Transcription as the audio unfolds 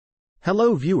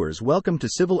Hello viewers, welcome to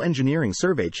Civil Engineering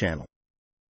Survey channel.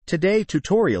 Today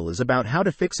tutorial is about how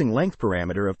to fixing length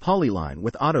parameter of Polyline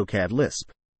with AutoCAD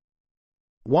Lisp.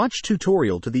 Watch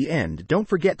tutorial to the end. Don't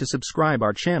forget to subscribe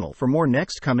our channel for more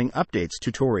next coming updates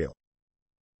tutorial.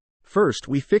 First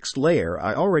we fixed layer.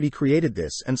 I already created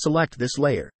this and select this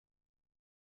layer.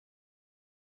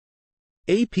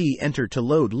 AP enter to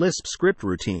load Lisp script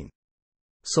routine.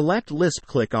 Select Lisp,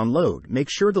 click on load, make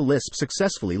sure the Lisp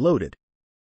successfully loaded.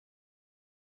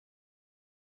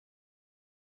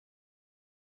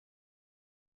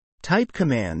 Type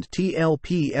command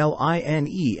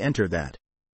tlpline, enter that.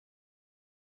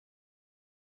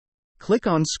 Click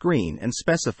on screen and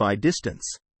specify distance.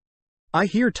 I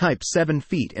here type 7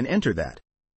 feet and enter that.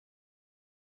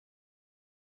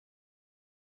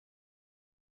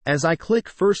 As I click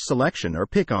first selection or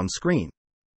pick on screen.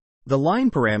 The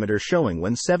line parameter showing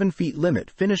when 7 feet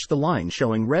limit finish, the line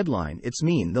showing red line, it's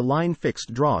mean the line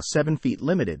fixed draw 7 feet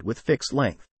limited with fixed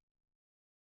length.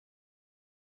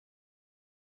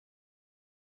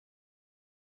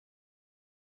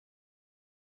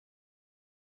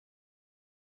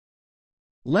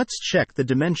 Let's check the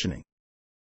dimensioning.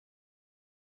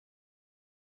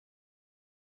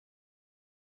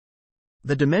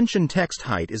 The dimension text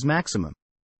height is maximum.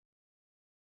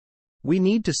 We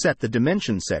need to set the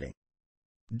dimension setting.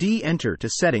 D enter to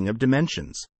setting of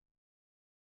dimensions.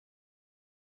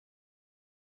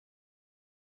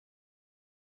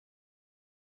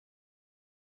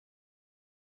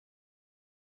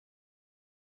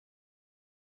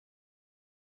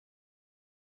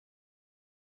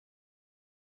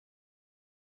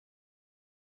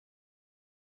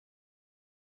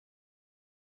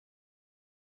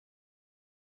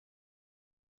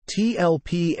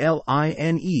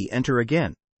 TLPLINE, enter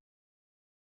again.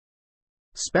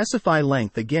 Specify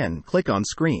length again, click on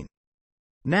screen.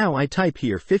 Now I type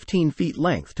here 15 feet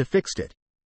length to fixed it.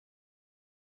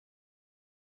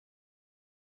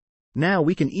 Now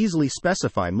we can easily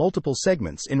specify multiple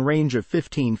segments in range of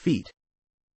 15 feet.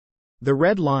 The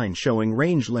red line showing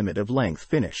range limit of length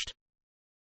finished.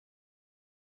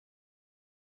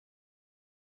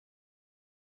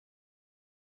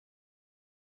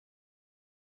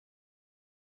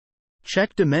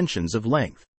 Check dimensions of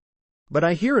length. But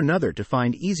I hear another to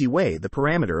find easy way the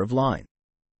parameter of line.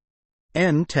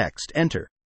 N text, enter.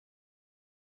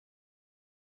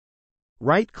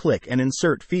 Right click and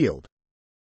insert field.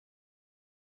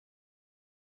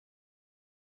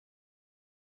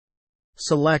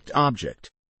 Select object.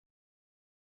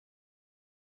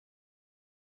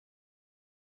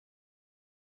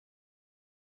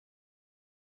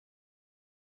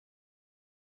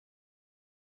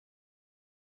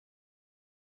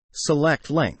 Select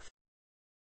length.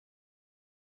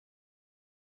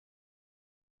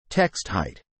 Text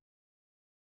height.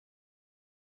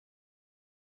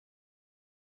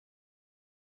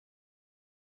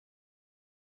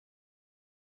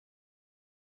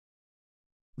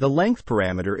 The length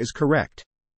parameter is correct.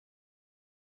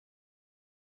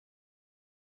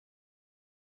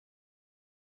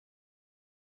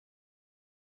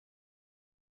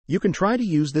 You can try to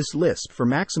use this Lisp for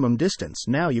maximum distance.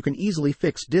 Now you can easily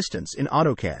fix distance in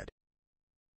AutoCAD.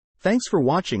 Thanks for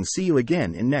watching. See you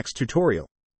again in next tutorial.